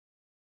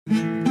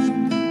Welcome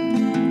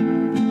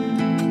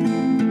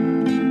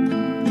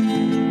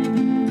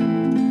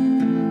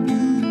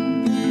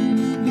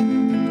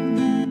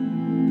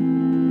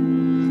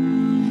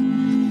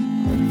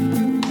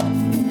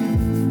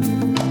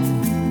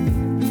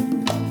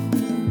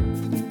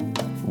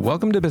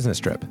to Business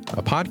Trip,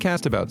 a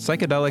podcast about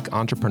psychedelic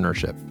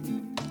entrepreneurship.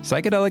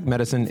 Psychedelic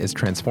medicine is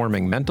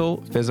transforming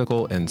mental,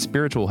 physical, and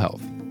spiritual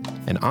health,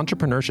 and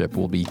entrepreneurship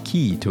will be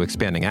key to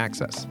expanding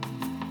access.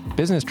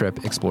 Business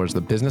Trip explores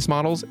the business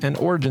models and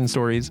origin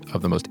stories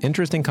of the most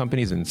interesting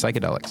companies in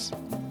psychedelics.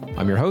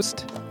 I'm your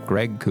host,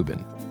 Greg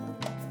Kubin.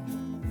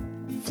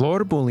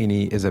 Flor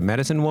Bolini is a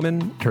medicine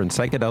woman turned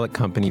psychedelic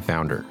company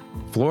founder.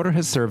 Flor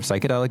has served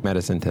psychedelic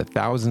medicine to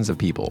thousands of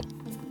people,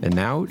 and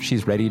now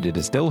she's ready to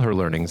distill her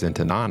learnings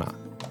into Nana,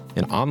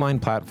 an online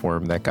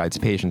platform that guides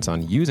patients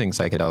on using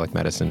psychedelic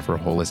medicine for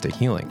holistic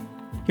healing.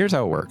 Here's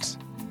how it works.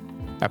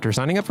 After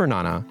signing up for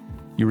Nana,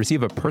 you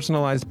receive a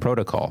personalized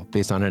protocol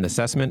based on an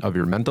assessment of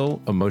your mental,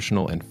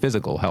 emotional, and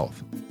physical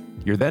health.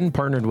 You're then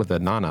partnered with a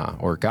Nana,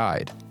 or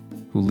guide,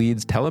 who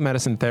leads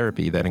telemedicine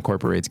therapy that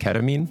incorporates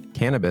ketamine,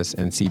 cannabis,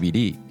 and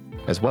CBD,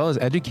 as well as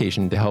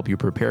education to help you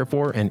prepare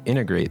for and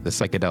integrate the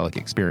psychedelic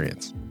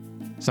experience.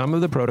 Some of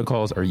the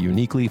protocols are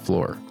uniquely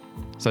Flor,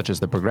 such as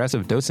the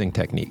progressive dosing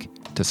technique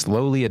to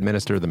slowly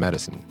administer the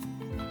medicine.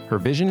 Her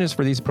vision is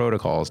for these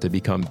protocols to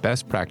become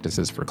best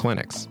practices for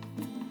clinics.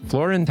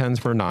 Flor intends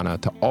for Nana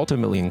to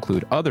ultimately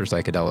include other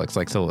psychedelics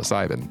like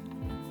psilocybin,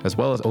 as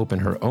well as open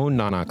her own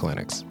Nana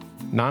clinics.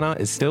 Nana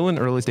is still an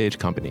early-stage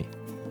company,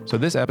 so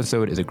this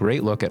episode is a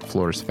great look at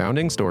Flor's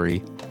founding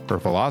story, her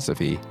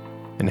philosophy,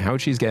 and how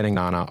she's getting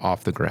Nana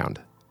off the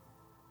ground.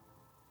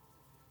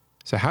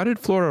 So how did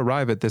Flor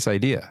arrive at this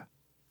idea?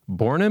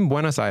 Born in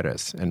Buenos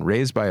Aires and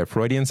raised by a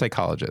Freudian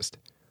psychologist,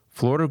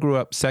 Flor grew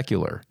up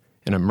secular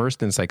and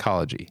immersed in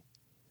psychology.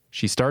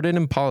 She started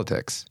in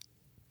politics,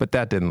 but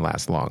that didn't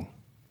last long.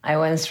 I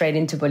went straight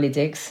into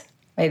politics.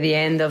 By the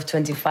end of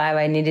 25,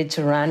 I needed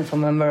to run for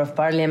member of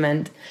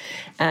parliament,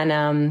 and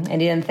I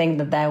didn't think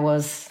that that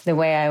was the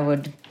way I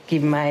would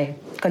give my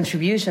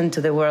contribution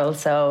to the world,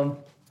 so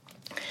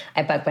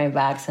I packed my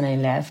bags and I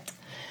left.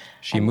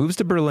 She moves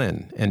to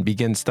Berlin and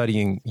begins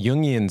studying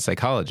Jungian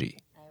psychology,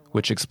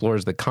 which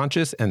explores the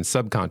conscious and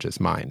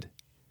subconscious mind.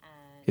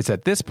 It's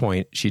at this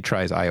point she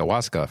tries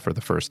ayahuasca for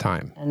the first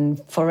time.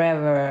 And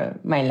forever,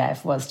 my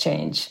life was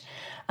changed.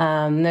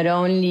 Not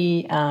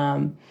only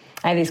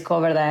I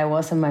discovered that I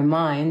was in my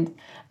mind,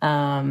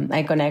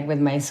 I connect with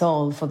my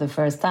soul for the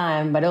first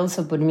time, but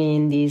also put me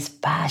in this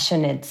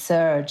passionate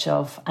search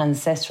of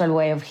ancestral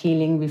way of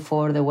healing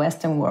before the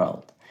Western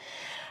world.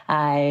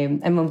 I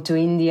moved to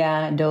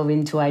India, dove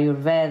into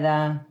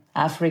Ayurveda,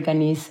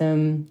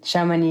 Africanism,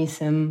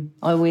 shamanism,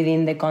 all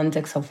within the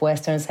context of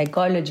Western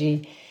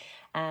psychology.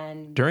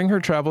 And during her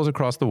travels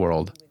across the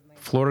world,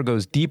 Flor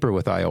goes deeper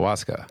with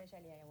ayahuasca,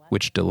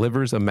 which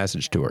delivers a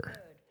message to her.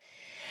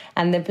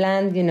 And the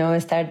plant,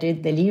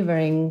 started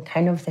delivering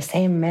kind of the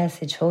same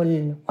message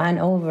over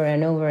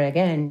and over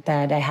again,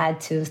 that I had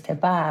to step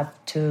up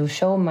to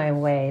show my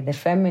way, the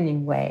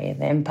feminine way,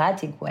 the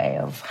empathic way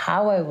of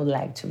how I would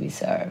like to be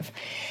served.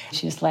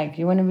 She's like,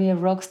 you want to be a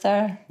rock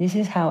star? This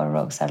is how a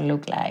rock star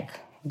look like.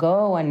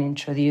 Go and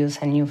introduce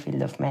a new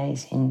field of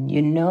medicine.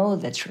 You know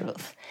the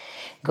truth.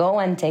 Go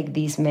and take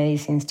these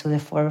medicines to the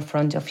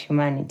forefront of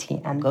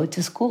humanity and go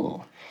to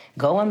school.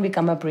 Go and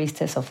become a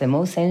priestess of the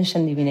most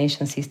ancient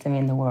divination system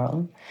in the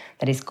world,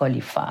 that is called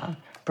Ifa.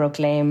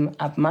 Proclaim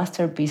a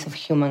masterpiece of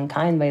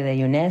humankind by the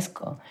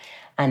UNESCO,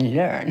 and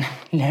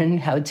learn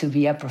how to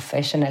be a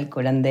professional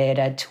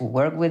curandera, to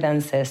work with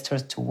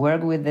ancestors, to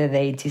work with the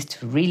deities,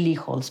 to really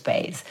hold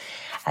space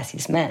as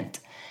it's meant.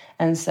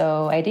 And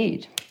so I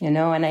did, and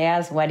I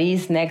asked, what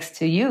is next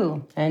to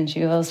you? And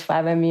she goes,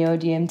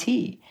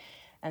 5-MeO-DMT.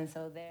 And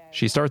so there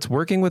she starts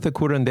working with a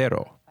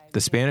curandero,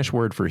 the Spanish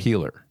word for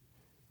healer.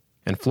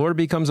 And Flor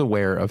becomes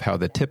aware of how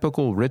the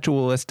typical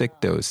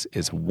ritualistic dose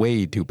is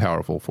way too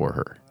powerful for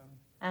her.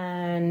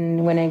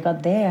 And when I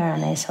got there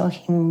and I saw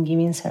him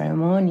giving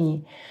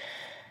ceremony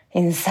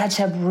in such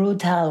a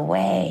brutal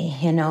way,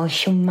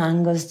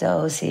 humongous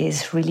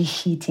doses, really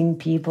hitting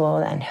people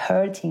and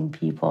hurting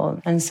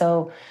people. And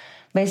so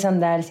based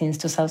on that, since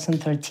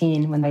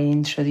 2013, when I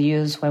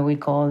introduced what we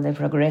call the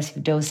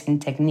progressive dosing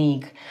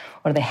technique,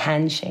 or the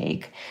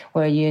handshake,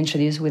 where you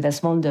introduce with a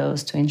small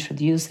dose to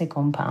introduce a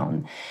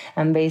compound.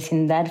 And based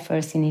on that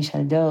first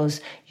initial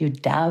dose, you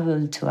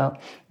double to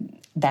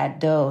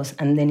that dose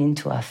and then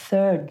into a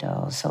third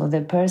dose. So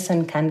the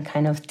person can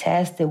kind of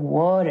test the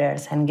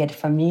waters and get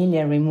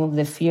familiar, remove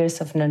the fears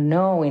of not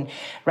knowing,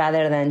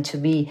 rather than to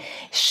be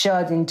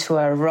shot into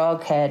a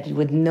rocket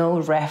with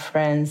no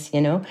reference,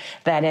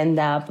 that end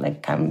up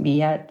can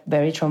be a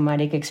very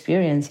traumatic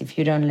experience if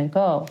you don't let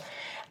go.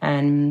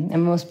 And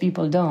most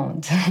people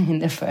don't in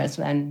the first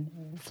one.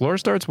 Flor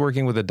starts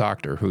working with a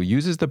doctor who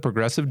uses the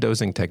progressive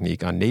dosing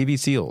technique on Navy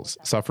SEALs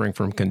suffering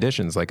from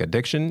conditions like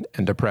addiction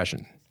and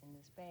depression.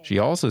 She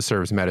also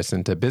serves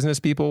medicine to business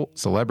people,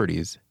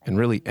 celebrities, and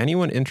really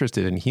anyone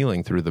interested in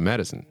healing through the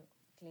medicine.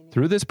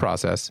 Through this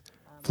process,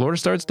 Flor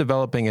starts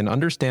developing an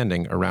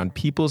understanding around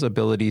people's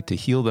ability to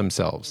heal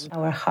themselves.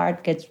 Our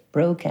heart gets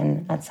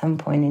broken at some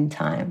point in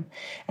time,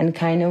 and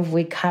kind of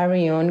we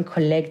carry on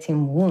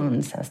collecting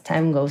wounds as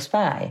time goes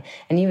by.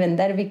 And even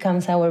that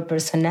becomes our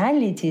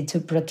personality to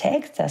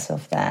protect us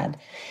of that.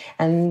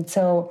 And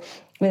so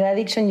with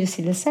addiction, you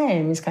see the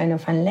same. It's kind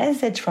of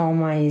unless the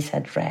trauma is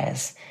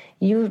addressed,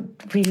 you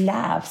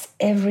relapse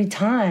every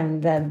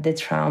time that the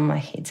trauma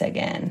hits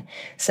again.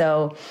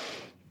 So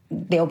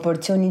the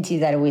opportunity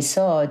that we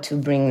saw to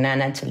bring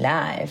Nana to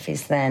life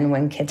is then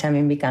when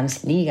ketamine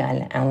becomes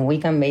legal and we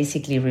can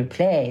basically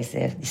replace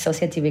the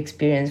dissociative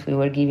experience we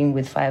were giving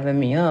with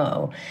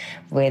 5-MeO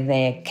with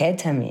the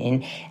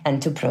ketamine,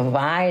 and to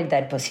provide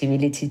that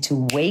possibility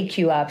to wake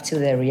you up to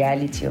the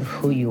reality of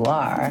who you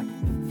are,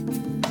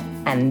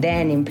 and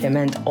then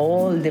implement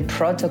all the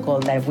protocol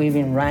that we've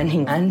been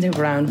running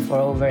underground for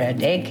over a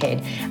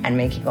decade and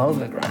make it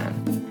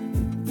overground.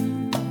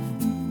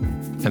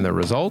 And the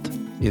result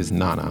is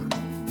Nana.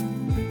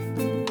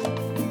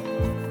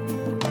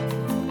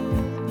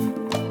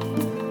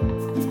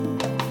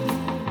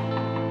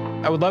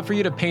 I would love for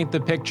you to paint the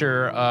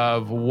picture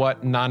of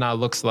what Nana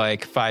looks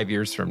like 5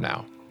 years from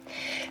now.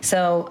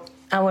 So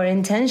our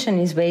intention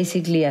is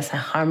basically as a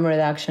harm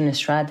reduction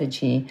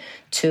strategy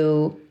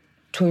to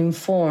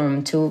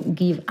inform, to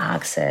give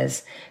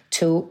access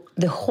to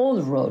the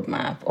whole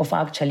roadmap of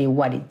actually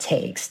what it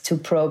takes to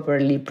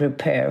properly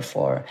prepare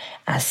for,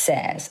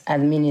 assess,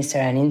 administer,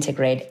 and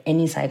integrate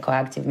any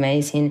psychoactive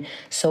medicine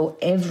so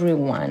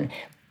everyone,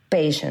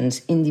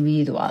 patients,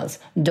 individuals,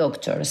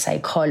 doctors,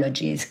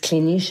 psychologists,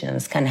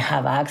 clinicians can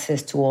have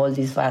access to all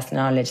this vast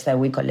knowledge that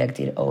we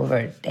collected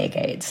over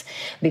decades,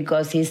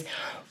 because it's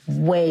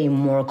way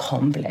more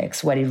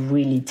complex what it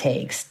really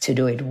takes to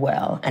do it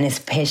well, and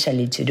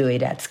especially to do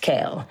it at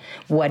scale.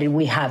 What did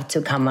we have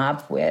to come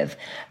up with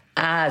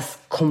as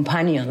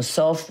companion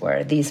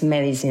software? These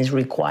medicines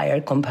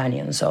require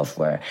companion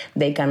software.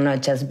 They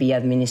cannot just be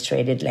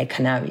administered like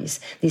cannabis.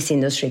 This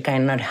industry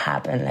cannot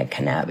happen like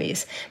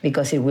cannabis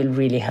because it will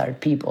really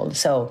hurt people.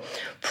 So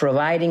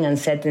providing and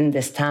setting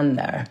the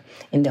standard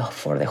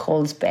for the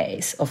whole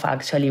space of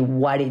actually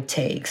what it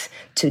takes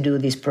to do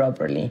this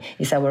properly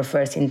is our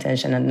first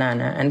intention at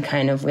Nana. And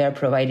kind of we are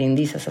providing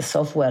this as a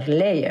software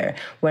layer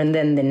when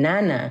then the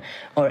Nana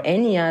or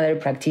any other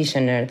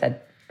practitioner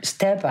that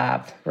step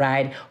up,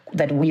 right,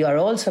 that we are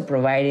also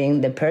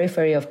providing the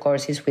periphery of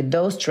courses with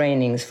those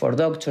trainings for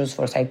doctors,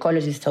 for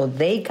psychologists, so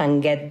they can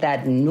get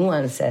that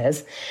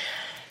nuances,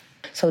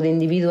 so the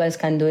individuals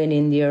can do it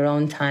in their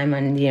own time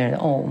and their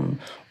own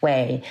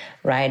way,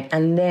 right?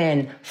 And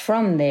then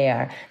from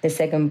there, the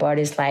second part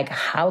is like,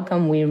 how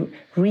can we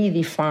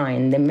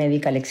redefine the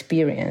medical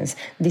experience,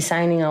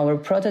 designing our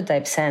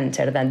prototype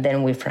center that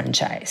then we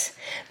franchise,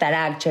 that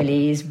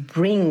actually is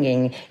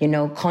bringing,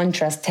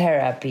 contrast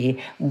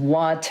therapy,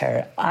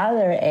 water,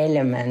 other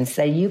elements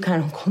that you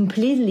can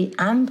completely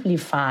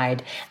amplify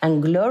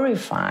and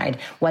glorify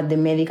what the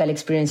medical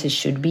experiences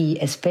should be,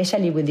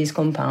 especially with this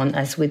compound.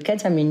 As with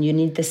ketamine, you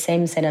need the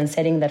same set and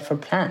setting that for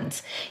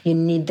plants. You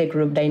need the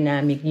group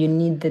dynamic, you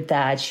need the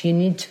touch, you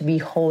need to be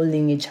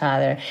holding each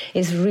other.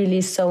 It's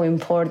really so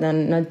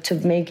important not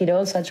to make it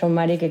also a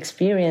traumatic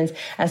experience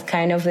as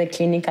kind of the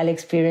clinical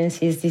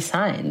experience is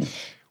designed.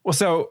 Well,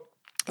 so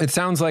it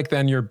sounds like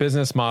then your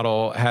business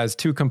model has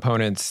two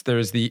components.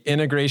 There's the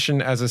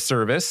integration as a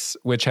service,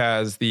 which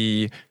has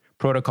the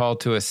protocol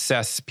to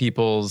assess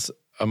people's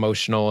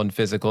emotional and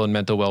physical and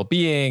mental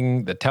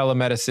well-being, the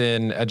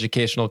telemedicine,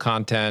 educational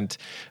content,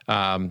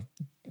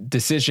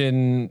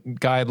 decision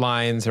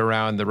guidelines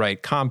around the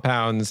right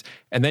compounds.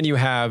 And then you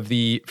have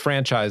the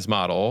franchise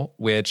model,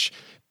 which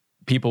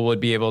people would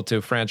be able to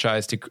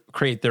franchise to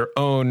create their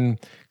own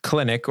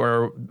clinic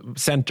or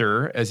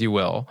center, as you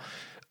will.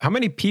 How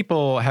many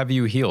people have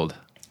you healed?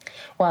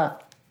 Well,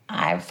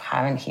 I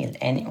haven't healed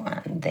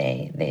anyone.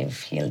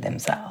 They've healed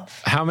themselves.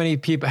 How many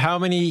people? How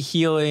many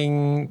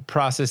healing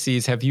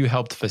processes have you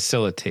helped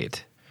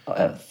facilitate?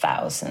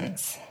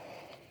 Thousands,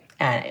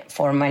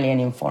 formally and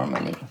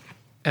informally.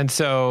 And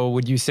so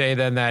would you say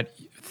then that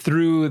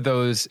through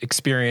those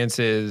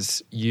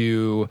experiences,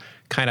 you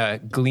kind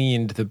of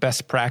gleaned the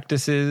best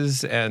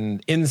practices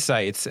and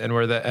insights and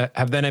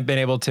have then been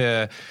able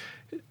to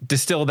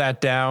distill that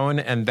down,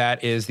 and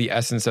that is the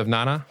essence of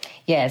Nana?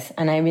 Yes,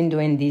 and I've been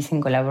doing this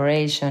in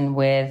collaboration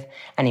with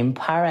and in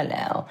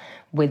parallel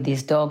with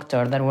this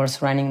doctor that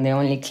was running the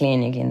only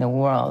clinic in the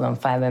world on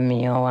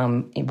 5-MeO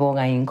and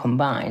ibogaine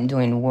combined,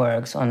 doing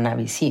works on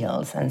Navy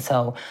SEALs. And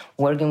so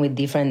working with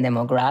different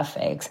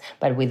demographics,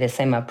 but with the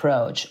same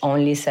approach,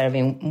 only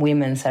serving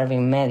women,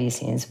 serving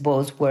medicines,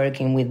 both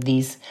working with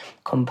these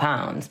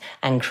compounds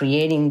and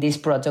creating this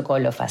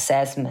protocol of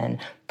assessment,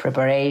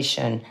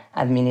 preparation,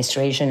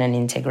 administration, and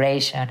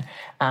integration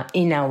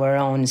in our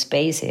own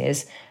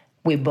spaces.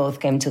 We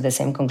both came to the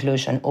same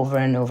conclusion over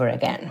and over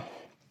again.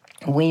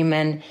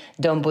 Women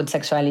don't put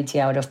sexuality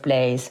out of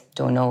place,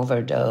 don't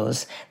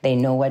overdose. They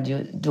know what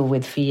you do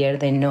with fear.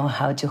 They know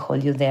how to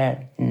hold you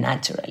there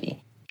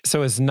naturally.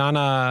 So is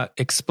Nana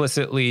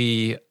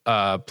explicitly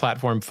a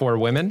platform for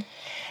women?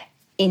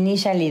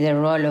 Initially, the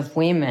role of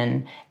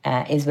women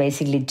is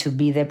basically to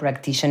be the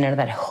practitioner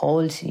that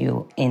holds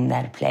you in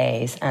that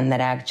place and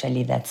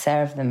that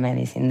serves the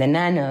medicine. The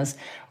nanos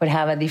would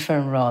have a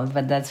different role,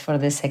 but that's for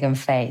the second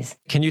phase.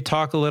 Can you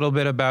talk a little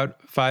bit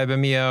about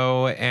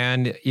 5-MeO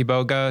and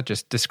Iboga,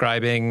 just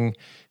describing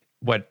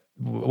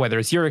whether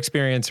it's your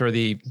experience or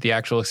the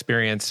actual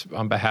experience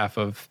on behalf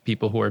of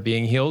people who are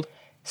being healed?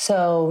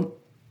 So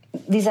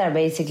these are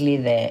basically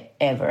the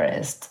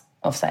Everest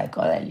of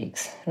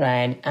psychedelics,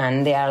 right?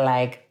 And they are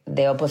like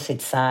the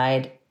opposite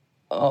side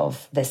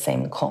of the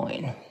same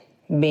coin.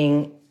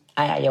 Being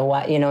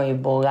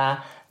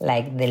Iboga,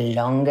 like the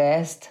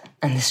longest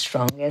and the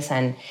strongest,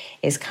 and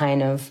is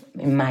kind of,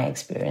 in my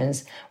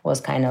experience,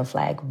 was kind of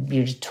like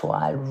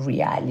virtual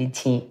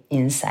reality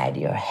inside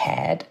your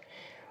head.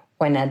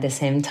 When at the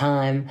same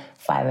time,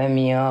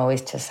 5-MeO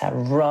is just a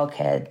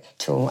rocket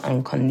to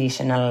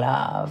unconditional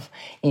love,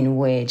 in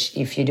which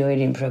if you do it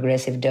in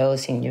progressive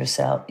dosing, you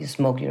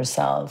smoke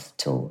yourself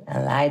to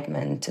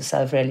enlightenment, to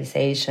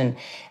self-realization,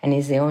 and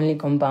it's the only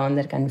compound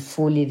that can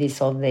fully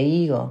dissolve the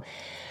ego.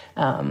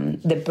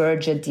 The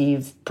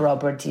purgative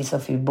properties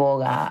of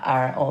Iboga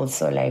are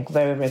also like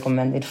very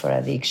recommended for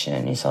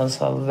addiction. It's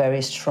also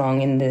very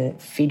strong in the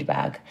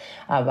feedback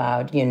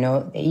about,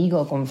 the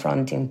ego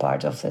confronting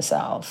part of the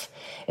self.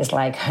 It's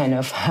like kind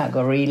of a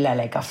gorilla,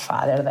 like a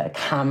father that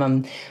come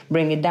and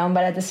bring it down.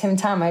 But at the same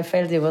time, I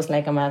felt it was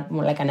like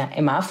an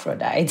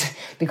hermaphrodite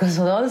because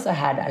it also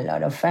had a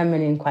lot of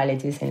feminine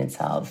qualities in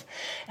itself.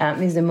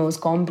 It's the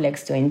most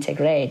complex to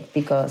integrate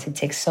because it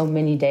takes so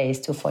many days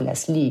to fall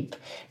asleep.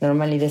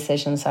 Normally the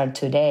sessions are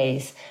 2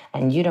 days,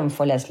 and you don't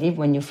fall asleep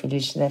when you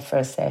finish the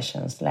first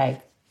sessions. Like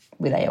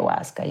with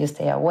ayahuasca, you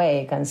stay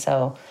awake, and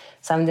so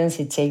sometimes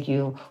it takes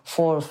you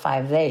 4 or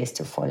 5 days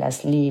to fall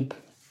asleep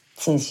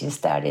since you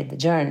started the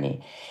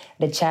journey.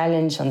 The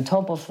challenge on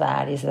top of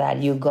that is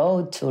that you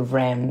go to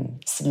REM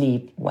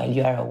sleep while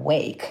you are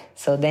awake.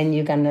 So then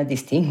you cannot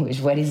distinguish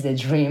what is the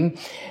dream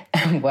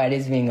and what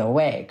is being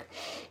awake.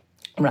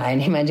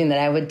 Right, imagine that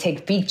I would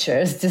take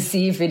pictures to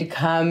see if it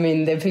come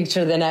in the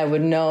picture, then I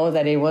would know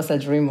that it was a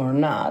dream or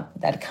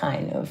not, that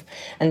kind of.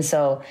 And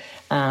so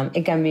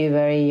it can be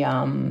very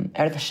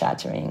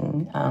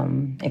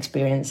earth-shattering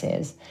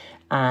experiences.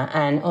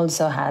 And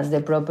also has the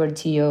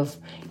property of,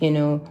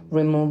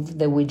 remove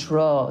the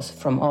withdrawals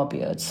from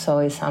opioids. So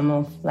it's some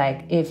of,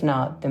 if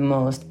not the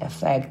most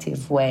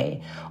effective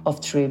way of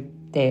treat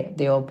the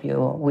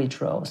opioid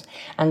withdrawals.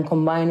 And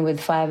combined with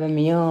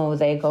 5-MeO,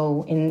 they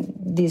go in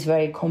these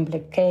very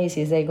complex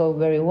cases, they go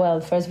very well.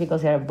 First,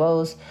 because they are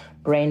both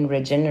brain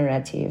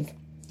regenerative,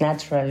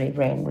 naturally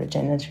brain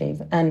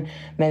regenerative, and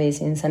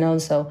medicines. And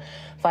also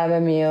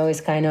 5-MeO is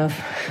kind of,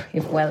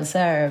 if well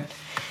served,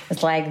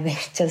 it's like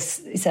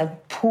it's a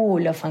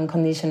pool of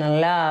unconditional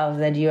love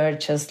that you are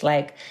just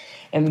like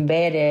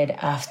embedded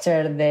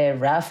after the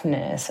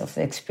roughness of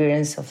the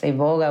experience of the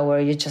Iboga, where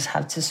you just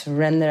have to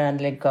surrender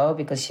and let go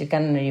because you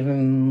cannot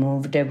even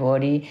move the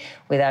body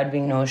without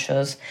being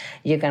nauseous.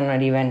 You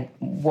cannot even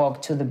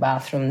walk to the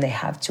bathroom. They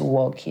have to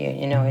walk you.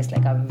 It's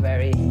like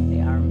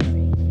the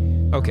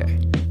armory. Okay,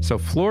 so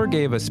Flor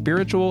gave a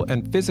spiritual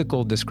and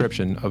physical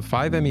description of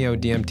 5-MeO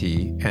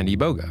DMT and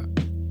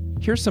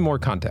Iboga. Here's some more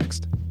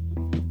context.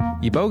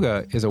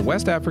 Iboga is a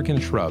West African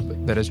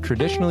shrub that has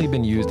traditionally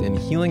been used in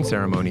healing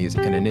ceremonies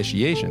and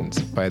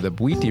initiations by the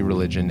Bwiti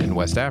religion in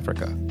West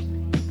Africa.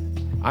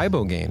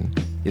 Ibogaine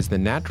is the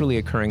naturally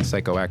occurring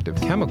psychoactive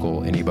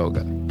chemical in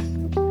Iboga.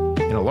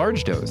 In a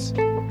large dose,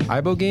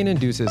 Ibogaine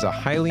induces a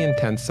highly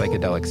intense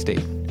psychedelic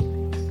state.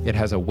 It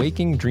has a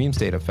waking dream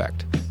state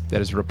effect that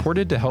is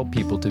reported to help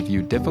people to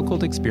view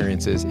difficult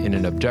experiences in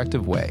an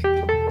objective way,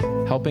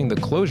 helping the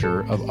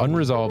closure of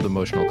unresolved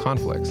emotional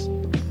conflicts,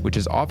 which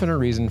is often a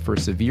reason for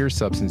severe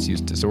substance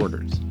use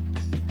disorders.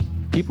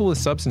 People with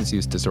substance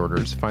use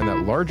disorders find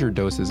that larger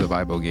doses of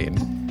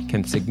Ibogaine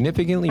can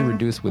significantly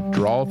reduce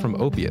withdrawal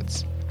from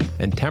opiates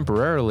and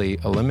temporarily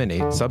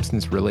eliminate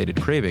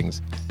substance-related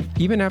cravings,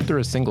 even after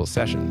a single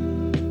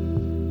session.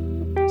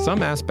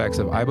 Some aspects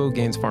of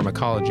Ibogaine's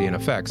pharmacology and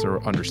effects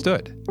are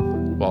understood,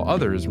 while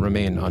others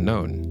remain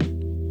unknown.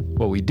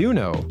 What we do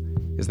know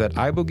is that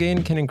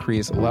Ibogaine can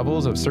increase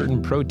levels of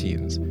certain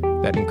proteins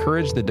that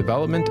encourage the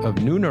development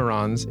of new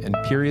neurons and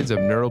periods of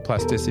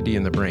neuroplasticity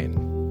in the brain.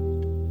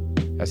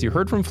 As you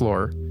heard from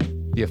Flor,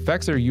 the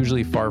effects are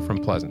usually far from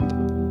pleasant.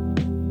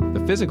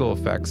 The physical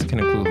effects can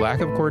include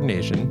lack of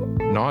coordination,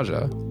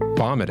 nausea,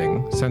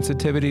 vomiting,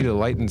 sensitivity to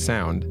light and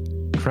sound,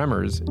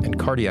 tremors, and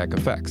cardiac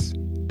effects.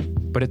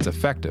 But it's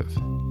effective.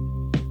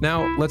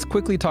 Now, let's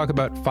quickly talk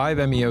about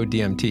 5-MeO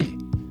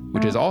DMT,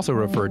 which is also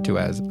referred to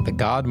as the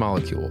God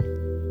molecule.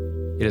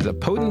 It is a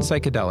potent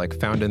psychedelic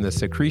found in the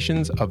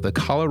secretions of the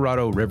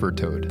Colorado River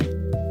toad.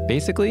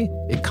 Basically,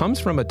 it comes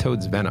from a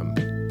toad's venom.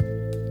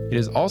 It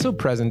is also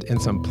present in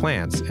some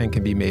plants and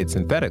can be made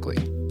synthetically.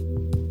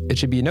 It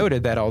should be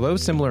noted that although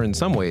similar in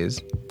some ways,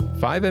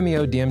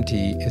 5-MeO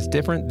DMT is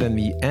different than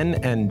the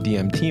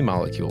NN-DMT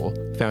molecule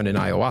found in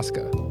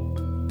ayahuasca.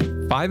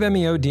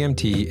 5-MeO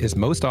DMT is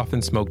most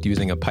often smoked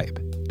using a pipe.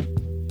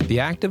 The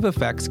active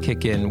effects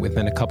kick in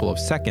within a couple of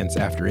seconds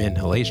after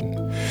inhalation,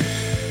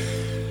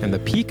 and the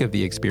peak of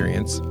the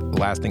experience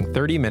lasting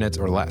 30 minutes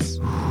or less.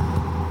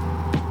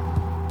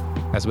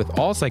 As with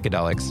all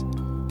psychedelics,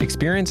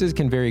 experiences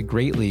can vary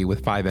greatly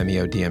with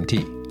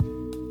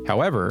 5-MeO-DMT.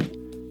 However,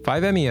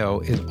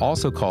 5-MeO is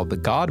also called the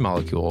God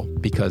molecule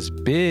because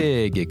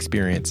big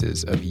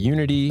experiences of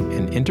unity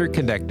and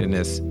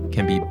interconnectedness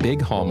can be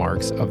big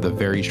hallmarks of the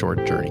very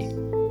short journey.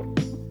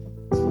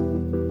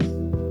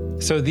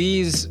 So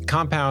these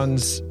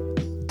compounds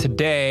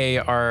today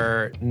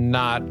are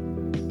not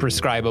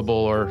prescribable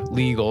or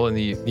legal in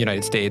the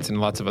United States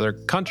and lots of other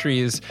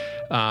countries.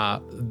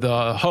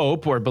 The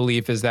hope or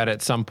belief is that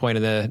at some point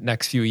in the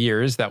next few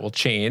years that will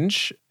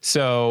change.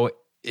 So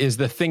is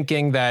the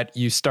thinking that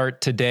you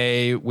start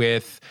today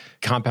with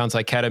compounds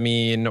like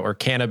ketamine or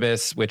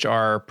cannabis, which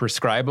are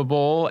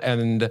prescribable,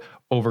 and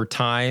over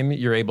time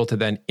you're able to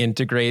then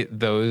integrate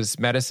those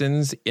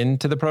medicines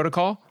into the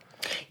protocol?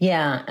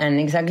 Yeah, and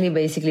exactly,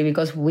 basically,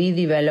 because we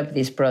developed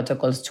these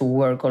protocols to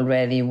work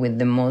already with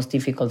the most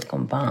difficult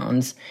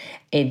compounds,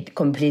 it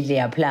completely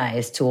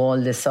applies to all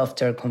the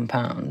softer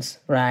compounds,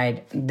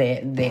 right?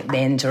 The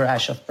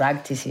entourage of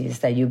practices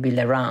that you build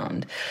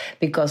around.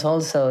 Because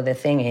also the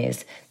thing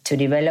is, to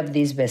develop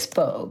this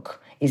bespoke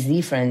is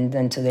different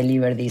than to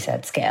deliver this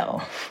at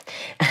scale.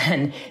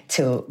 And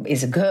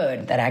it's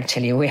good that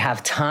actually we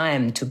have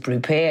time to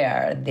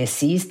prepare the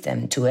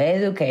system, to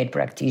educate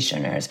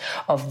practitioners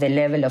of the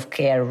level of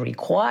care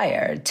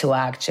required to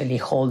actually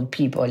hold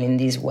people in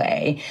this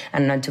way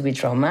and not to be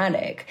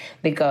traumatic.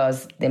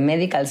 Because the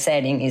medical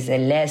setting is the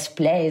last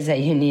place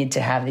that you need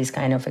to have these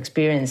kind of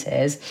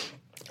experiences.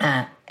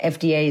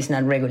 FDA is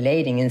not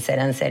regulating in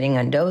certain setting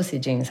and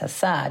dosages as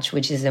such,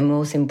 which is the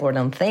most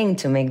important thing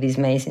to make these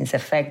medicines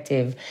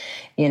effective,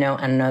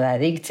 and not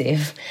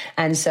addictive.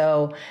 And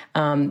so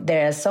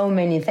there are so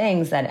many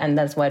things and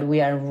that's what we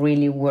are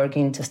really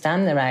working to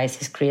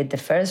standardize, is create the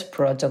first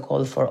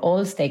protocol for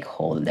all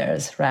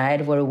stakeholders,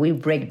 right? Where we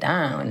break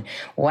down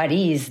what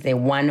is the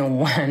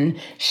one-on-one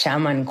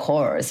shaman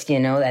course,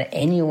 that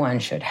anyone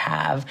should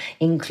have,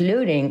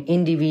 including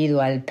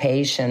individual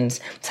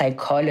patients,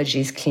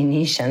 psychologists,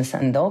 clinicians,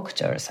 and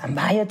doctors and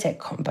biotech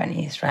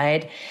companies,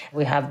 right?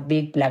 We have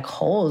big black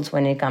holes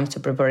when it comes to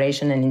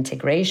preparation and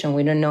integration.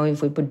 We don't know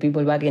if we put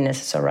people back in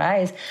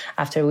SSRIs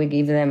after we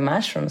give them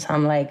mushrooms.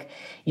 I'm like,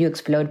 you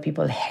explode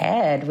people's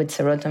head with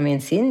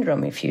serotonin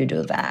syndrome if you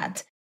do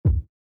that.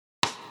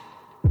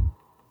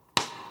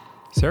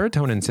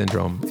 Serotonin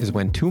syndrome is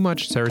when too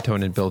much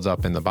serotonin builds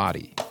up in the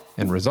body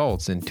and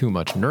results in too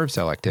much nerve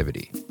cell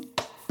activity.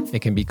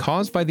 It can be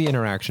caused by the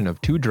interaction of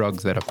two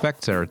drugs that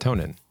affect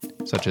serotonin,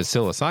 such as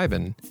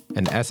psilocybin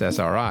and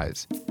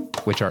SSRIs,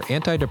 which are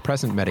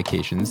antidepressant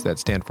medications that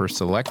stand for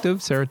selective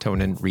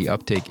serotonin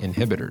reuptake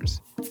inhibitors.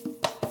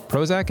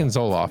 Prozac and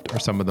Zoloft are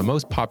some of the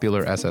most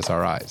popular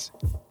SSRIs.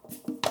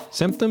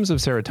 Symptoms of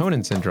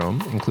serotonin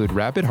syndrome include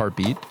rapid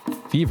heartbeat,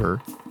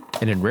 fever,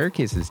 and in rare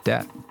cases,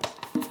 death.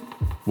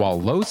 While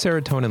low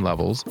serotonin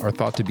levels are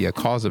thought to be a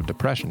cause of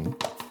depression,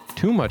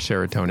 too much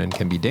serotonin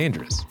can be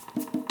dangerous.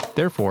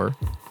 Therefore,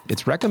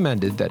 it's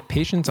recommended that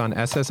patients on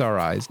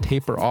SSRIs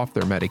taper off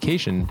their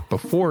medication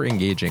before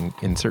engaging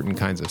in certain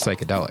kinds of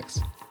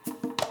psychedelics.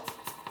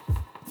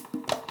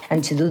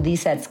 And to do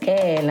this at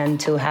scale and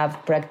to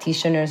have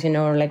practitioners,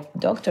 like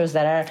doctors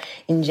that are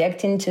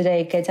injecting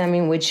today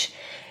ketamine, which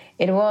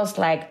it was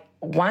like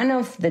one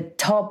of the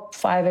top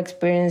 5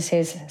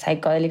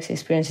 psychedelics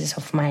experiences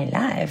of my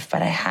life.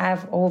 But I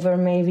have over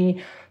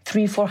maybe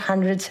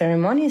 300-400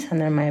 ceremonies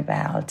under my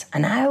belt.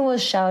 And I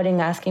was shouting,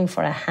 asking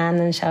for a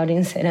hand and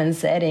shouting certain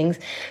settings,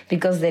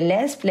 because the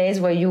last place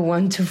where you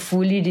want to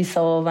fully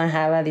dissolve and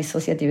have a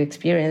dissociative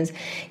experience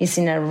is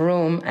in a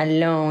room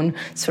alone,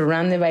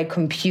 surrounded by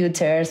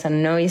computers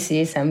and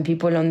noises and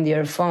people on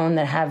their phone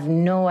that have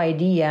no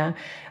idea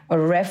or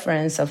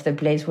reference of the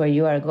place where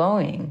you are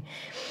going.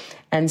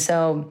 And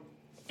so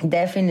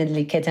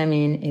definitely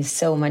ketamine is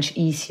so much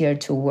easier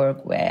to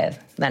work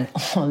with than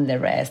all the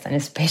rest, and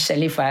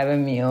especially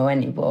 5-MeO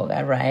and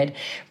Iboga, right?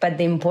 But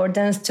the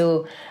importance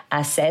to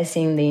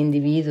assessing the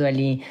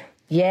individually,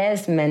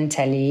 yes,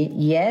 mentally,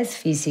 yes,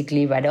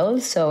 physically, but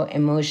also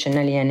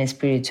emotionally and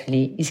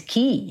spiritually is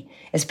key,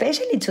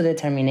 especially to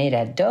determine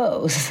a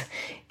dose.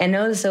 And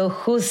also,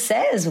 who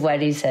says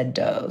what is a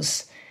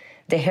dose?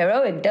 The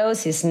heroic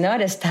dose is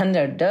not a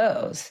standard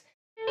dose.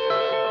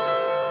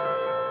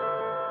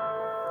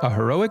 A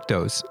heroic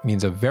dose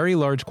means a very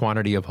large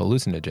quantity of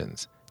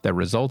hallucinogens that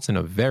results in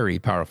a very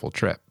powerful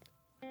trip.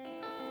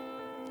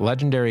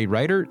 Legendary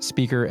writer,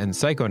 speaker, and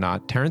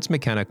psychonaut Terence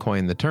McKenna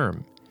coined the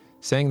term,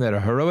 saying that a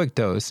heroic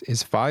dose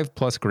is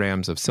 5+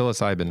 grams of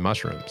psilocybin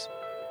mushrooms.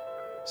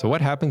 So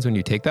what happens when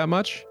you take that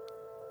much?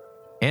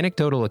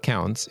 Anecdotal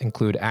accounts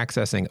include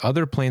accessing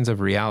other planes of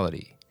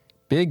reality,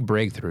 big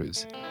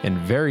breakthroughs, and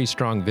very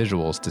strong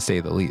visuals, to say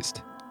the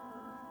least.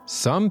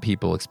 Some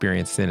people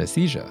experience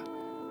synesthesia,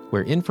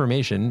 where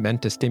information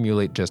meant to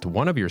stimulate just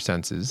one of your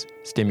senses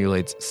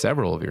stimulates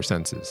several of your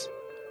senses.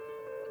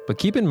 But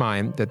keep in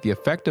mind that the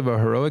effect of a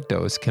heroic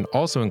dose can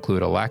also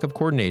include a lack of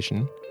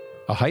coordination,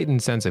 a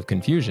heightened sense of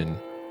confusion,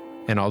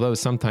 and although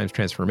sometimes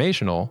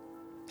transformational,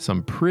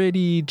 some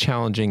pretty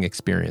challenging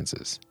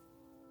experiences.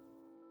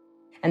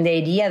 And the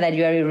idea that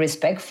you are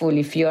irrespectful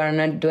if you are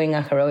not doing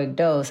a heroic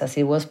dose, as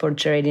it was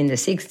portrayed in the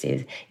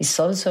 60s, is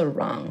also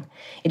wrong.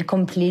 It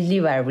completely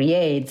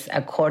variates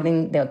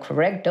according the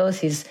correct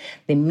dose is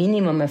the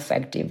minimum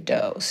effective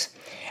dose.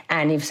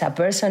 And if a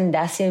person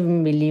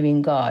doesn't believe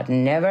in God,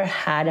 never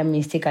had a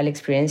mystical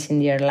experience in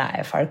their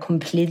life, are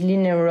completely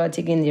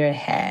neurotic in their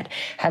head,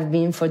 have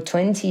been for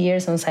 20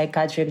 years on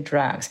psychiatric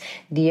drugs,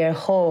 their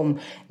home,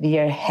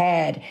 their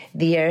head,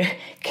 their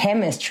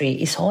chemistry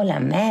is all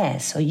a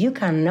mess. So you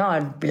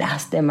cannot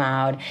blast them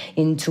out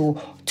into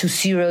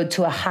 0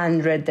 to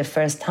 100 the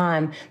first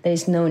time. There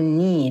is no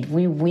need.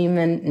 We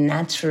women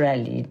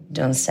naturally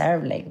don't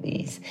serve like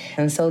this.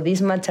 And so this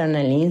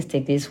maternal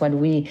instinct is what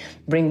we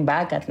bring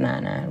back at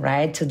Nana,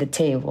 right, to the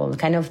table.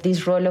 Kind of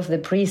this role of the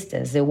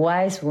priestess, the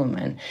wise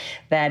woman,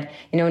 that,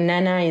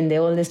 Nana in the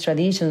oldest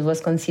traditions was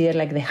considered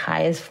like the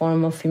highest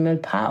form of female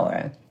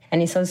power.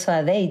 And it's also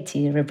a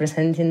deity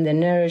representing the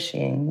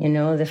nourishing,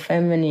 the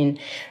feminine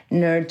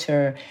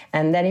nurture.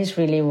 And that is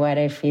really what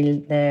I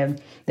feel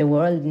the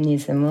world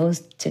needs the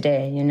most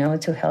today,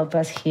 to help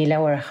us heal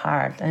our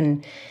heart.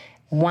 And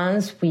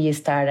once we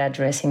start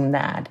addressing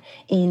that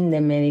in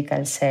the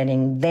medical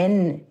setting,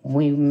 then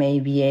we may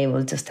be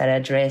able to start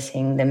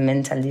addressing the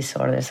mental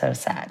disorders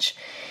as such.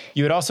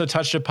 You had also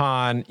touched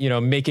upon,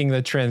 making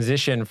the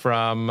transition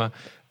from,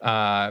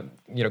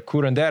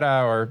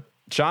 curandera or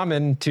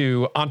shaman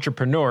to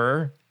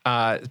entrepreneur,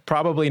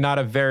 probably not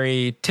a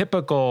very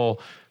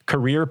typical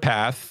career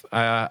path.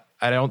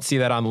 I don't see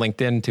that on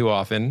LinkedIn too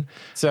often.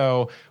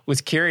 So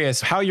was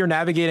curious how you're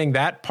navigating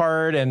that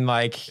part and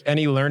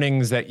any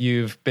learnings that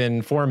you've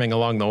been forming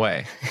along the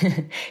way.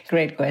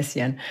 Great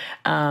question.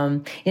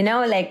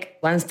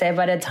 One step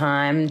at a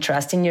time,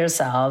 trusting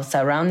yourself,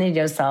 surrounding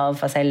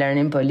yourself, as I learned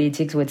in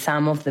politics, with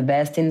some of the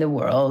best in the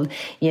world,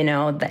 and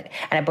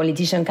a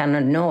politician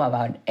cannot know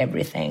about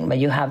everything, but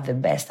you have the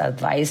best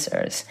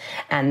advisors.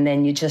 And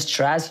then you just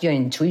trust your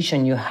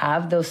intuition. You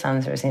have those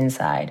answers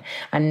inside.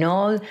 And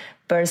all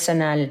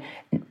personal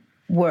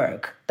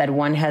work that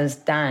one has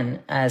done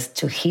as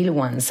to heal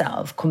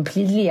oneself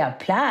completely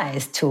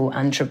applies to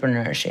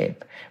entrepreneurship,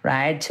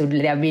 right? To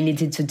the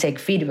ability to take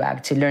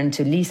feedback, to learn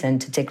to listen,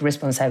 to take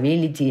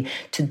responsibility,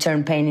 to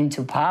turn pain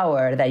into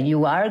power, that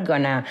you are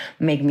gonna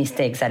make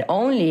mistakes that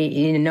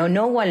only,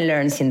 no one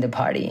learns in the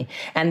party.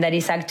 And that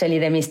is actually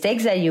the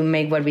mistakes that you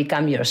make what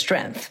become your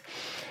strength.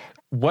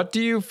 What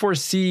do you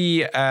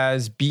foresee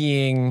as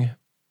being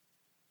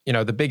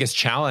the biggest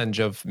challenge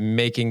of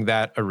making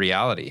that a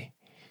reality?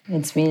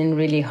 It's been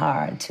really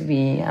hard to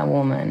be a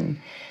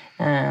woman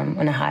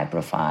on a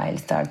high-profile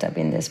startup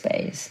in this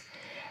space.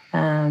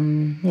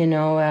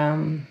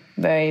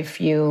 Very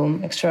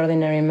few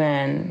extraordinary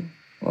men,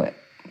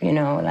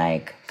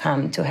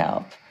 come to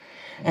help.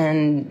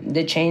 And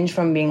the change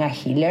from being a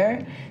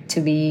healer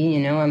to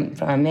be,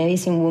 from a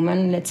medicine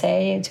woman, let's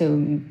say, to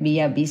be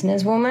a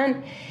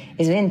businesswoman,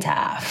 it's been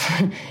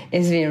tough.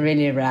 It's been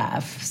really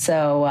rough.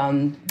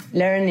 So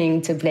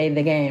learning to play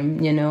the game,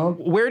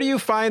 Where do you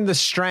find the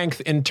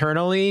strength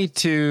internally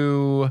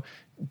to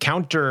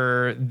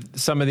counter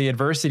some of the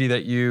adversity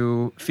that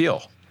you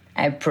feel?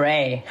 I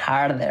pray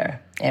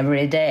harder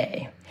every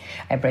day.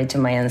 I pray to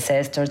my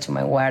ancestors, to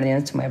my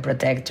guardians, to my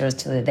protectors,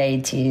 to the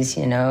deities,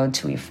 to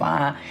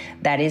Ifa.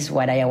 That is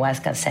what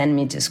ayahuasca sent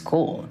me to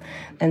school.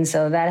 And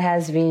so that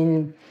has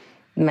been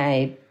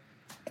my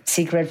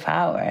secret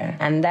power.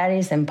 And that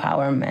is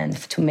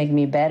empowerment to make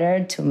me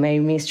better, to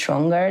make me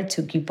stronger,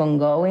 to keep on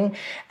going,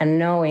 and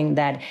knowing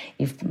that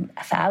if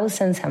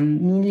thousands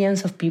and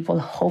millions of people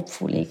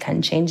hopefully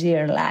can change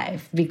their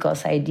life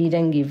because I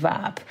didn't give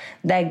up,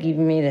 that gives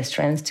me the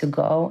strength to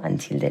go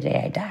until the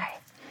day I die.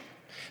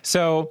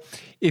 So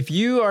if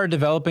you are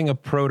developing a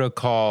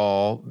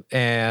protocol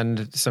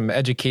and some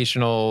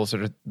educational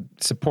sort of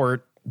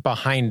support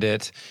behind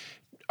it,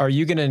 are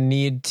you going to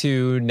need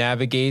to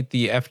navigate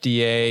the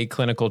FDA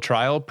clinical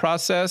trial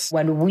process?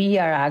 What we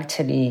are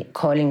actually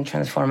calling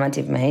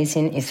transformative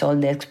medicine is all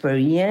the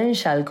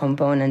experiential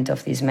component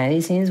of these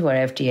medicines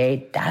where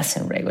FDA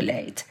doesn't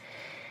regulate.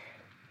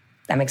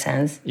 That makes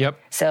sense? Yep.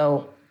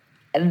 So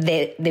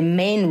the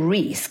main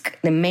risk,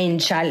 the main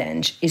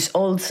challenge is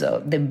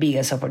also the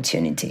biggest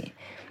opportunity,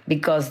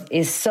 because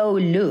it's so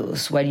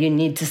loose. What you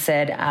need to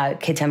set a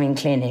ketamine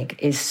clinic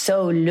is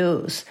so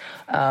loose.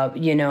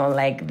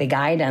 The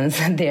guidance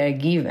that they are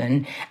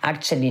given,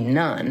 actually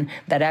none,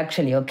 that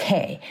actually,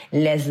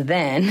 let's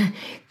then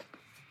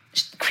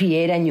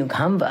create a new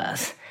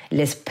canvas.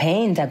 Let's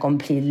paint a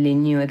completely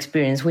new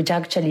experience, which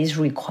actually is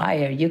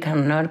required. You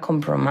cannot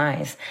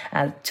compromise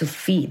to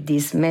feed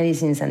these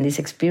medicines and these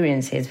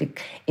experiences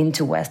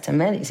into Western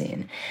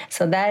medicine.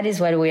 So that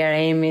is what we are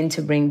aiming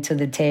to bring to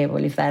the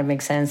table, if that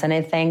makes sense. And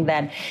I think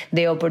that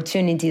the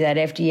opportunity that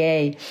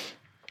FDA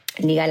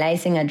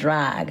legalizing a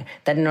drug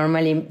that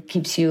normally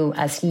keeps you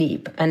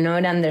asleep and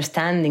not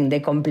understanding the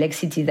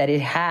complexity that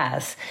it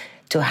has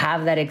to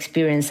have that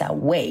experience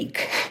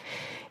awake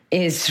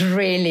is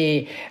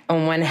really,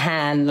 on one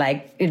hand,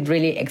 like it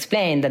really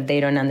explained that they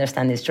don't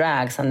understand these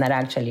drugs and that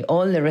actually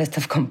all the rest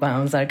of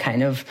compounds are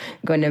kind of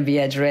going to be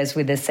addressed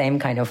with the same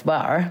kind of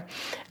bar.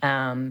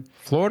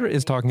 Flor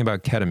is talking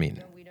about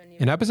ketamine.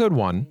 In episode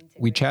 1,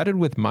 we chatted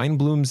with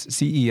Mindbloom's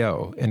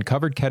CEO and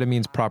covered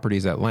ketamine's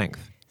properties at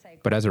length.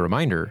 But as a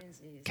reminder,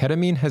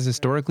 ketamine has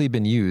historically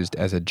been used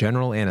as a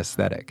general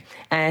anesthetic.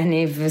 And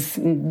if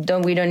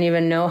we don't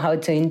even know how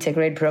to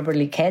integrate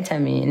properly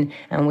ketamine,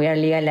 and we are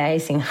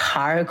legalizing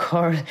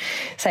hardcore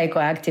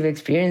psychoactive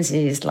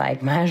experiences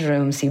like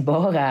mushrooms,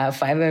 iboga,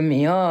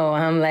 5-MeO,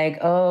 I'm like,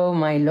 oh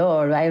my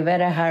Lord, I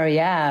better hurry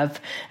up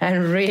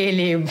and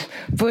really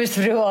push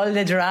through all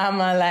the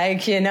drama,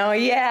 like,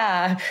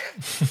 yeah.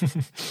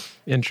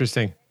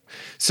 Interesting.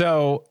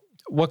 So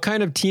what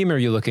kind of team are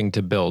you looking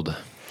to build?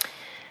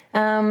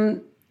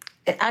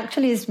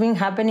 Actually, it's been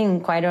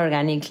happening quite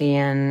organically,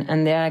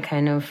 and they are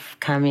kind of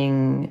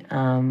coming,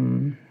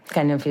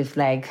 it's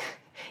like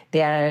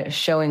they are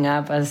showing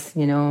up as,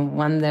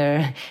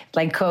 wonder,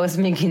 like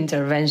cosmic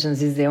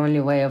interventions is the only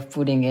way of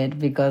putting it,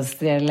 because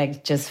they're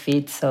like just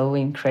fit so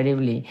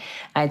incredibly.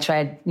 I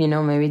tried,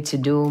 maybe to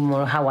do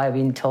more how I've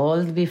been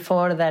told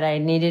before that I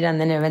needed, and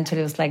then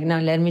eventually it was like, no,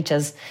 let me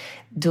just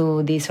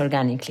do this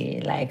organically,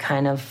 like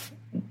kind of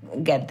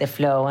get the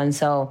flow. And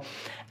so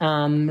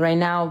right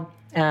now,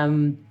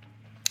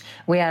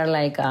 we are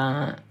like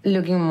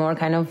looking more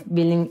kind of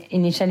building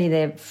initially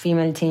the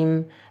female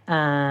team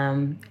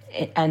and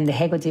the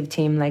executive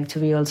team, like to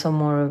be also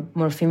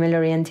more female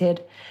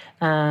oriented.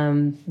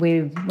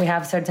 We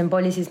have certain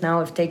policies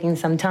now of taking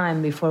some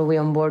time before we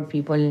onboard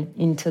people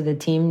into the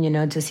team,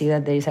 to see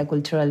that there is a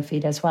cultural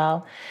fit as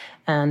well.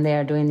 And they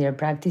are doing their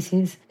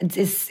practices.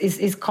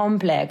 It's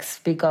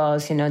complex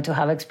because, to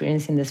have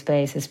experience in the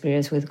space,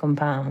 experience with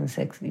compounds,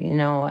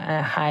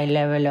 a high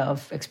level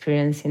of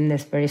experience in the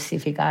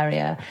specific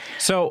area.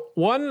 So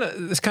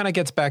this kind of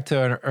gets back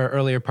to an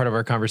earlier part of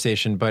our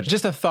conversation, but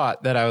just a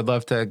thought that I would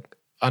love to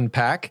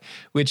unpack,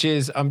 which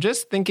is I'm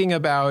just thinking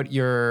about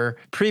your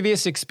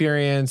previous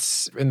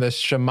experience in the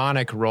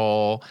shamanic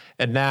role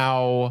and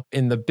now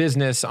in the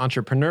business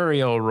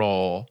entrepreneurial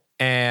role.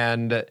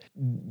 And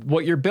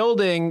what you're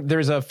building,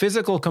 there's a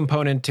physical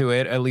component to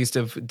it, at least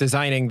of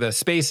designing the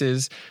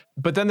spaces,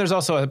 but then there's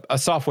also a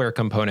software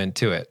component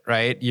to it,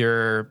 right?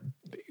 You're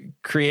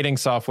creating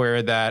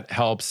software that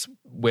helps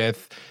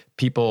with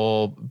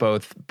people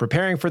both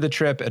preparing for the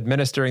trip,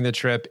 administering the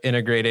trip,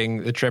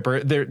 integrating the trip,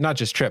 or they're not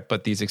just trip,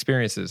 but these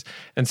experiences.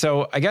 And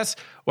so I guess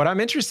what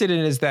I'm interested in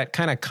is that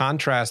kind of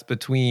contrast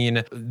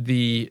between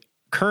the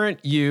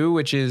current you,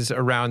 which is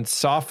around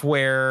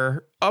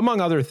software, among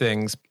other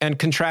things, and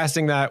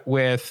contrasting that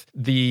with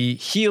the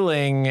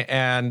healing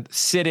and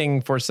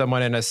sitting for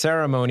someone in a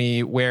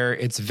ceremony where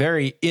it's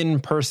very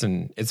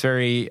in-person, it's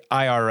very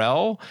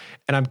IRL.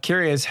 And I'm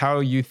curious how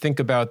you think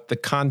about the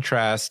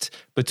contrast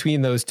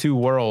between those two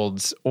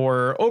worlds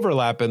or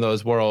overlap in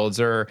those worlds,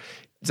 or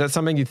is that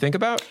something you think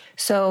about?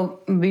 So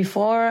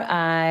between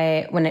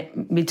I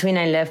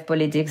left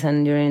politics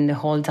and during the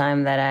whole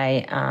time that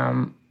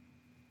I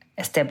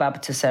step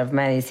up to serve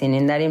medicine.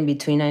 In that in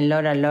between, I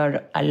learned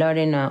a lot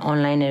in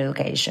online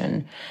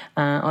education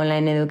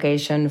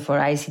for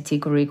ICT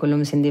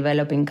curriculums in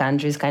developing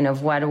countries, kind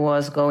of what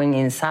was going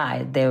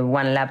inside the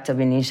One Laptop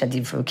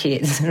Initiative for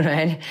Kids,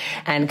 right?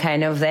 And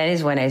kind of that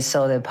is when I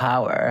saw the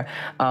power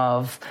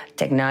of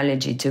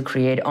technology to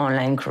create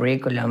online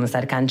curriculums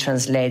that can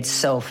translate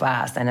so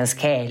fast and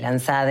scale.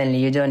 And suddenly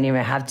you don't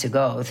even have to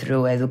go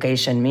through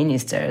education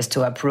ministers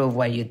to approve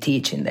what you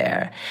teach in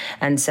there.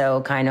 And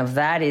so kind of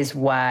that is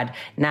what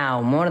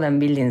now, more than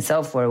building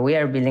software, we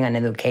are building an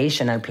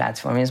educational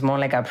platform. It's more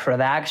like a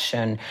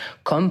production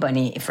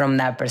company from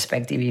that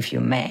perspective, if you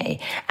may.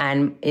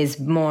 And it's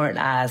more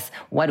as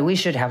what we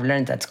should have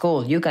learned at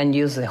school. You can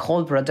use the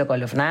whole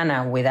protocol of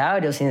NANA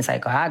without using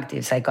psychoactive.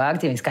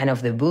 Psychoactive is kind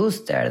of the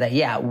booster that,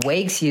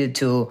 wakes you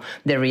to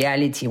the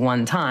reality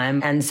one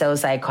time. And so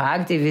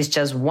psychoactive is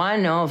just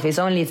it's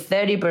only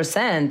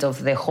 30%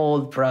 of the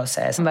whole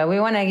process. But we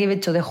want to give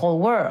it to the whole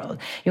world.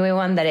 We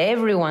want that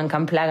everyone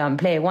can plug and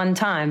play one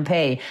time,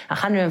 pay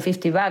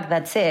 $150,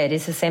 that's it.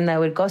 It's the same that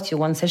would cost you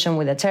one session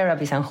with a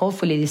therapist, and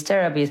hopefully these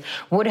therapists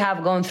would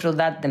have gone through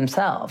that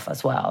themselves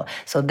as well.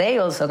 So they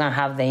also can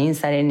have the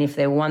insight, and if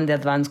they want the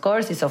advanced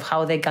courses of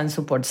how they can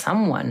support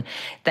someone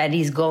that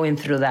is going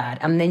through that.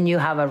 And then you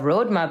have a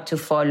roadmap to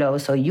follow,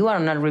 so you are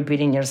not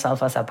repeating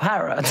yourself as a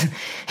parrot.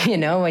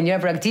 When you're a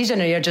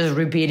practitioner, you're just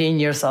repeating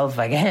yourself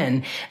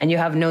again, and you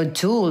have no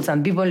tools,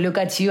 and people look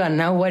at you and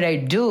now what I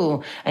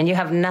do, and you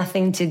have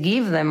nothing to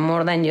give them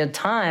more than your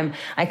time.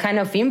 I kind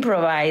of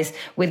improvise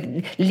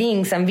with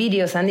links and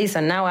videos and this,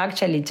 and now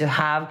actually to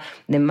have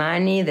the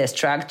money, the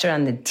structure,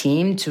 and the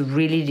team to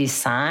really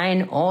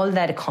design all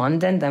that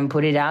content and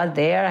put it out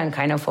there and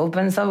kind of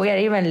open. So we are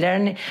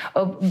even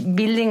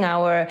building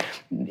our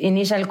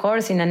initial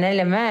course in an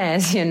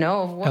LMS,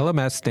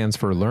 LMS stands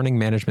for Learning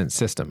Management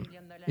System.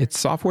 It's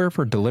software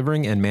for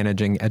delivering and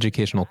managing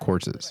educational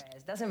courses.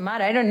 It doesn't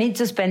matter. I don't need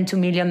to spend $2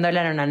 million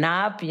on an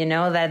app,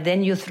 that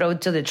then you throw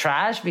to the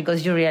trash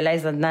because you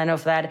realize that none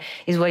of that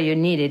is what you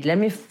needed. Let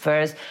me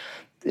first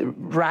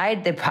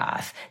write the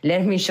path.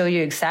 Let me show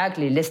you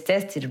exactly. Let's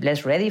test it.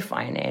 Let's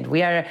redefine it.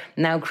 We are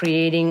now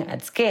creating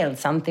at scale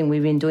something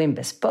we've been doing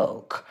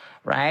bespoke,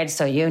 right?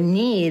 So you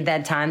need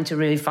that time to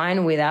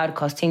refine without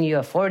costing you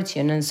a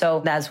fortune. And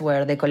so that's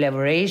where the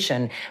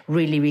collaboration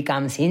really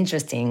becomes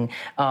interesting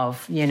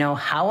of,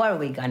 how are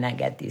we going to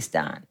get this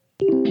done?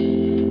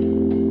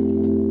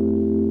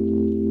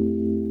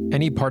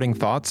 Any parting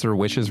thoughts or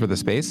wishes for the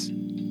space?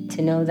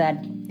 To know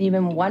that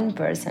even one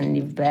person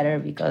lived better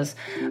because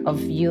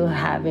of you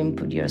having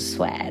put your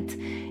sweat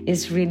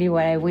is really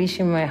what I wish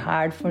in my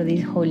heart for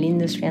this whole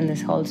industry and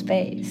this whole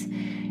space.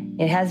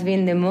 It has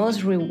been the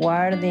most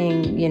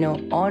rewarding,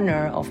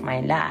 honor of my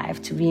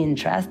life to be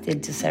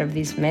entrusted to serve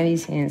these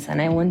medicines. And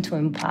I want to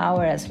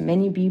empower as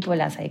many people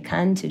as I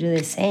can to do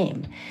the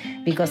same.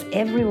 Because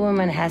every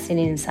woman has it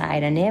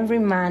inside and every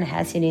man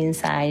has it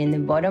inside in the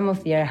bottom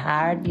of their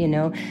heart,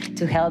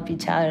 to help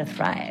each other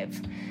thrive.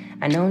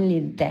 And only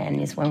then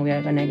is when we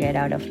are going to get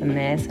out of the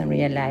mess and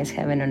realize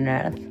heaven on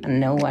earth and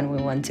know when we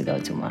want to go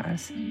to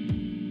Mars.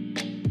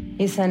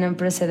 It's an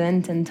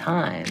unprecedented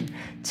time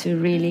to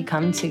really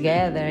come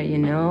together,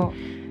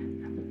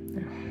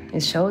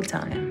 It's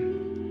showtime.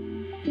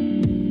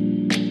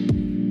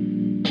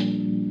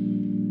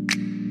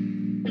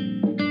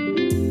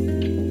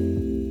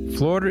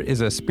 Flor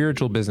is a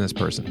spiritual business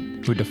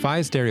person who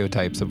defies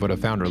stereotypes of what a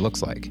founder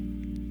looks like.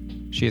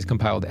 She has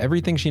compiled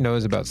everything she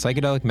knows about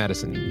psychedelic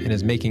medicine and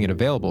is making it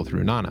available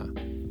through Nana.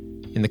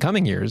 In the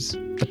coming years,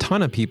 a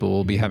ton of people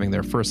will be having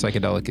their first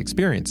psychedelic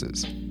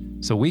experiences,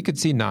 so we could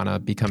see Nana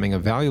becoming a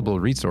valuable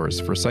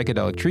resource for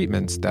psychedelic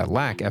treatments that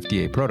lack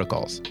FDA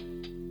protocols.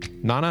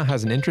 Nana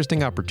has an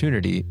interesting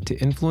opportunity to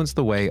influence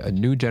the way a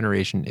new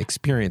generation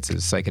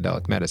experiences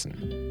psychedelic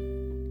medicine.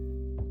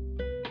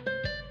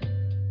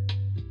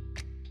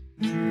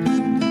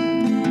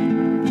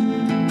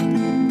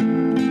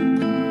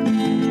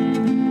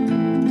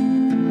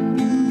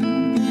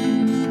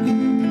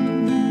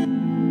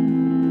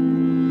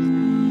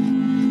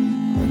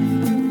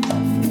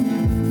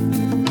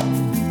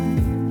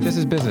 This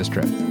is Business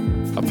Trip,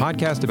 a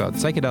podcast about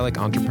psychedelic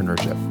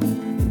entrepreneurship.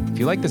 If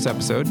you like this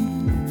episode,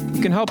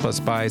 you can help us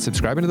by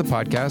subscribing to the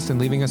podcast and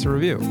leaving us a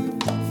review.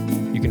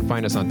 You can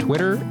find us on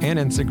Twitter and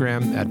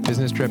Instagram at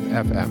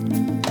BusinessTripFM.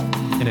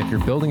 And if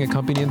you're building a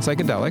company in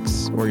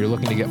psychedelics or you're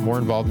looking to get more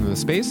involved in the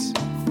space,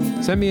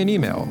 send me an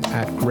email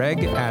at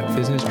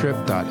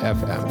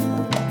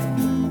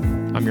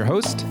greg@businesstrip.fm. I'm your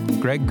host,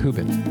 Greg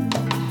Kubin.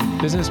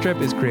 Business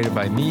Trip is created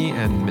by me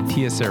and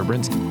Matthias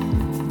Serebrinsky.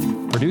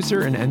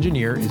 Producer and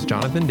engineer is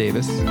Jonathan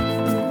Davis.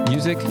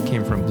 Music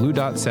came from Blue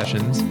Dot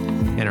Sessions,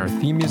 and our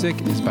theme music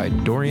is by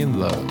Dorian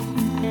Love.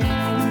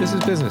 This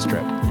is Business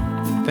Trip.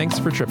 Thanks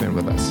for tripping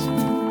with us.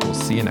 We'll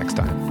see you next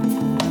time.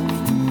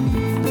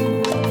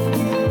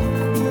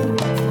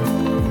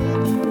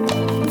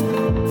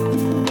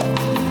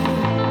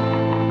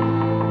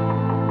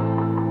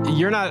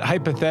 You're not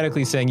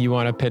hypothetically saying you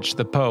want to pitch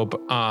the Pope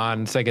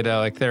on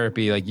psychedelic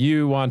therapy. Like,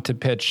 you want to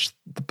pitch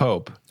the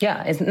Pope.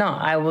 Yeah,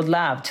 I would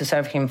love to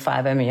serve him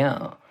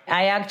 5-MeO.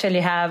 I actually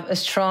have a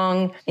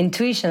strong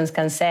intuitions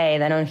can say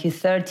that on his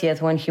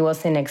 30th, when he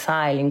was in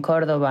exile in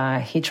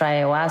Cordoba, he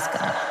tried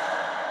ayahuasca.